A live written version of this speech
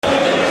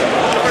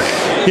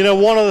You know,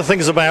 one of the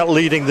things about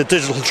leading the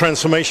digital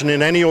transformation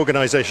in any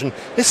organization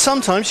is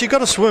sometimes you've got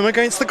to swim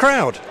against the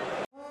crowd.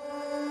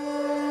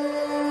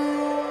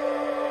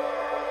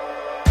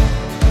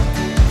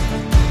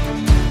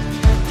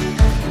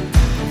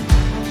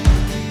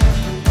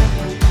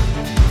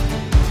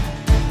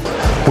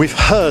 We've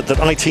heard that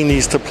IT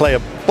needs to play a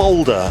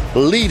bolder,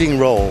 leading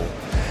role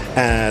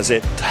as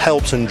it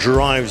helps and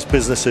drives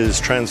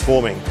businesses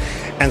transforming.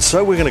 And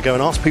so we're going to go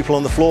and ask people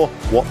on the floor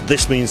what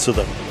this means to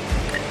them.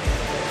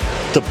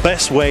 The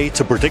best way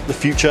to predict the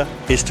future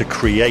is to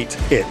create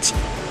it,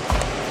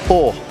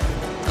 or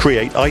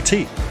create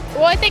IT.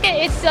 Well, I think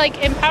it's like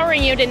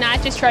empowering you to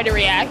not just try to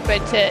react,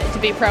 but to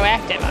be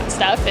proactive on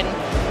stuff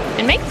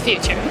and make the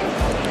future.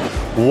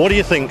 What do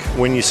you think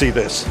when you see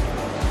this?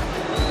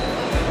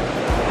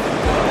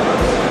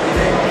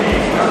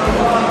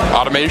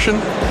 Automation?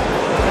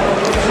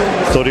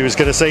 Thought he was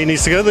going to say he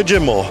needs to go to the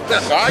gym more.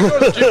 I go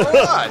to the gym a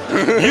lot.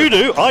 You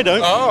do, I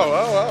don't.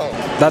 Oh.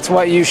 That's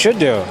what you should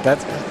do.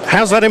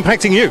 How's that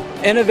impacting you?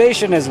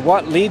 Innovation is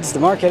what leads the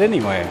market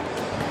anyway.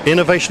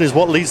 Innovation is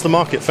what leads the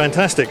market.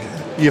 Fantastic.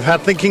 You've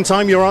had thinking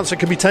time, your answer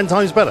could be 10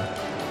 times better.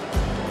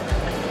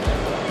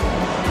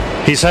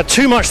 He's had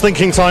too much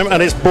thinking time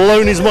and it's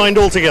blown his mind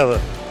altogether.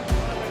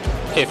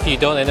 If you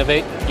don't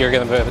innovate, you're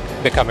going to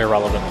become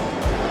irrelevant.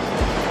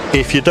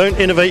 If you don't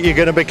innovate, you're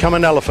going to become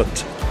an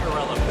elephant.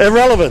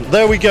 Irrelevant.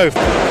 There we go.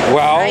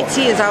 Well, IT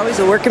is always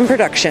a work in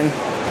production.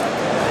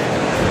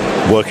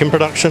 Work in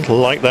production,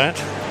 like that.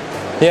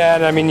 Yeah,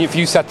 and I mean, if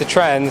you set the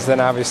trends, then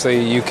obviously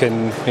you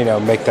can,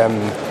 make them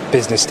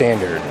business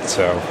standard.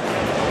 So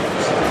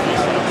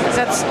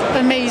that's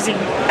amazing.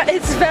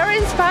 It's very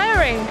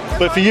inspiring.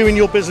 But for you in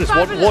your business,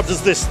 what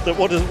does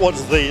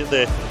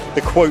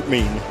the quote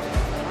mean?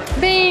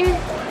 Being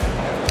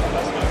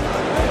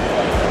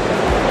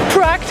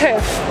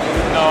proactive.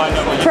 No, I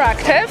know.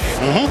 Proactive.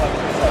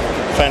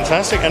 Mm-hmm.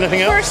 Fantastic.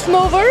 Anything else? First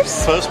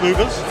movers.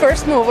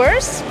 First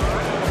movers.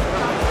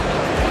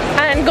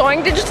 And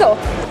going digital.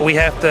 We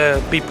have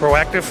to be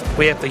proactive.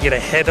 We have to get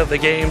ahead of the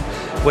game,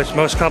 which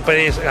most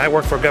companies, I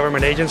work for a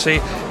government agency,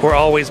 we're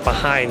always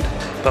behind.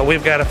 But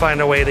we've got to find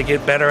a way to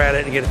get better at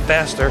it and get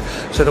faster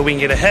so that we can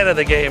get ahead of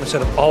the game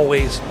instead of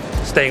always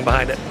staying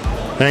behind it.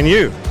 And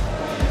you?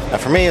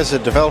 For me, as a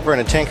developer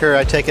and a tinker,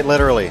 I take it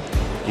literally.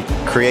 You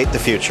create the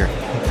future.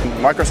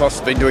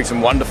 Microsoft's been doing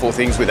some wonderful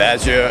things with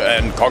Azure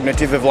and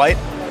Cognitive of late.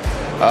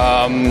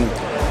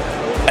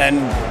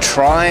 And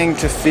trying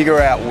to figure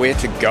out where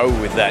to go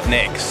with that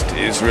next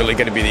is really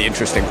going to be the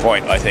interesting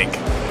point, I think.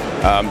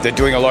 They're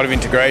doing a lot of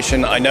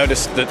integration. I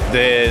noticed that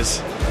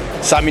there's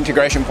some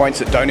integration points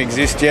that don't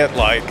exist yet,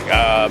 like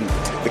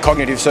the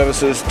cognitive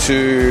services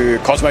to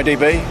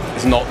CosmoDB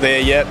is not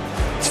there yet.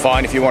 It's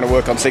fine if you want to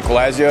work on SQL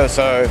Azure.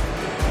 So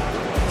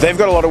they've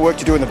got a lot of work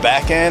to do in the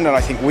back end, and I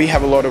think we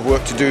have a lot of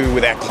work to do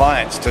with our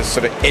clients to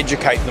sort of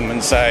educate them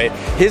and say,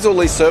 here's all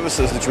these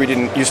services that we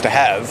didn't used to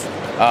have.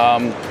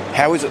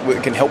 How is it we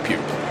can help you?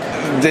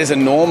 There's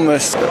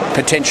enormous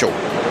potential,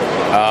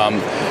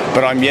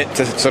 but I'm yet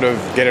to sort of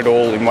get it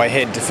all in my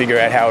head to figure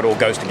out how it all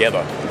goes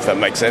together, if that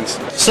makes sense.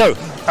 So,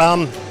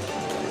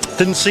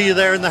 didn't see you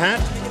there in the hat?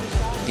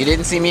 You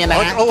didn't see me in the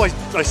hat? Oh,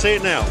 I see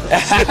it now.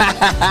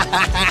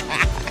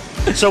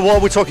 So while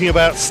we're talking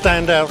about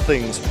standout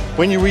things,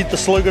 when you read the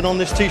slogan on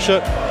this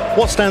t-shirt,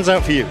 what stands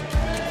out for you?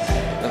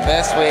 The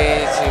best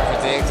way to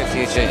predict the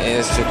future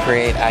is to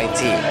create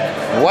IT.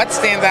 What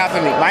stands out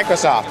for me?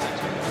 Microsoft.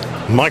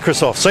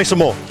 Microsoft. Say some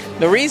more.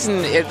 The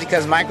reason is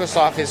because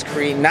Microsoft has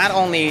not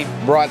only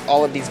brought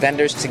all of these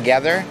vendors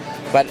together,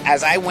 but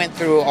as I went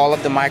through all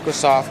of the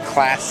Microsoft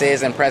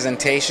classes and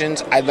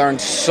presentations, I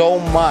learned so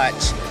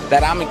much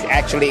that I'm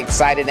actually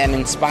excited and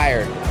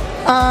inspired.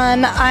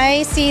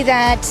 I see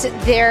that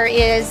there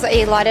is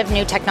a lot of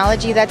new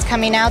technology that's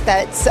coming out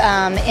that's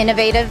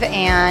innovative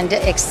and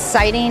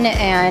exciting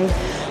and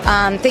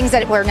things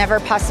that were never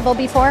possible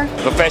before.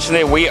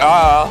 Professionally, we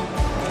are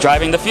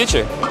driving the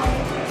future.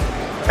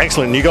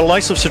 Excellent. You got a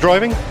license for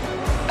driving?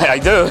 I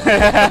do.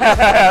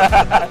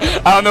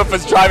 I don't know if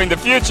it's driving the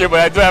future, but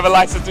I do have a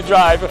license to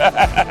drive.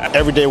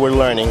 Every day we're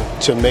learning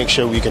to make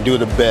sure we can do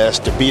the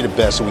best, to be the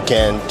best we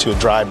can to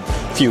drive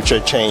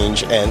future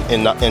change and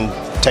in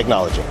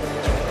technology.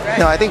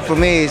 No, I think for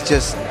me it's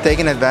just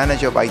taking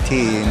advantage of IT,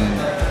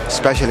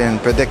 especially in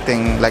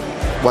predicting like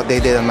what they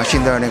did on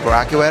machine learning for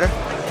AccuWeather.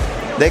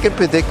 They can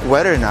predict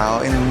weather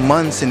now in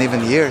months and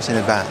even years in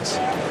advance,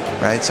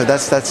 right? So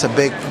that's a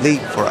big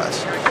leap for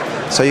us.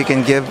 So you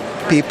can give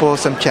people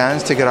some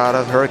chance to get out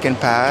of hurricane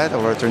path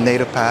or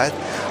tornado path.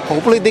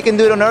 Hopefully they can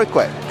do it on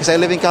earthquake, because I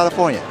live in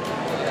California.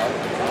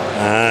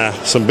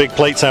 Some big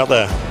plates out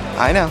there.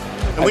 I know.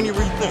 And when you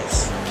read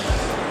this,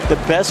 the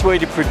best way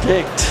to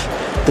predict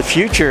the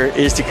future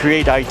is to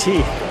create IT,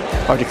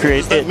 or to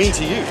create it. What does that mean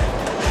to you?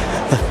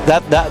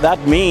 That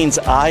means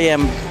I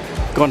am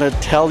going to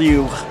tell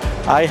you,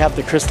 I have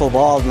the crystal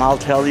ball, and I'll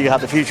tell you how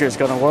the future is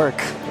going to work.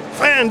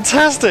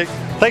 Fantastic!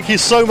 Thank you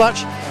so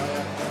much.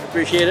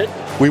 Appreciate it.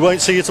 We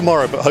won't see you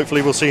tomorrow, but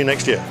hopefully we'll see you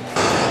next year.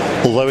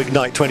 Although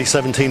Ignite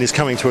 2017 is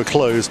coming to a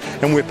close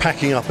and we're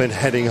packing up and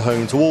heading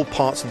home to all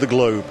parts of the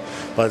globe,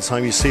 by the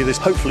time you see this,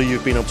 hopefully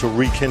you've been able to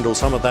rekindle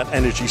some of that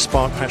energy,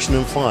 spark, passion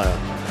and fire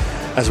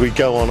as we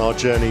go on our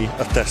journey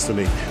of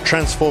destiny,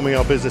 transforming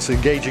our business,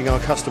 engaging our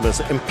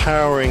customers,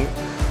 empowering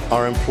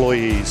our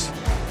employees,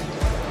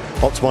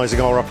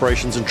 optimizing our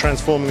operations and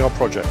transforming our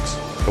projects.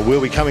 But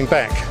we'll be coming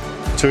back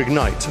to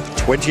Ignite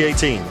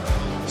 2018.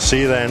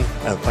 See you then,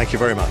 and thank you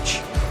very much.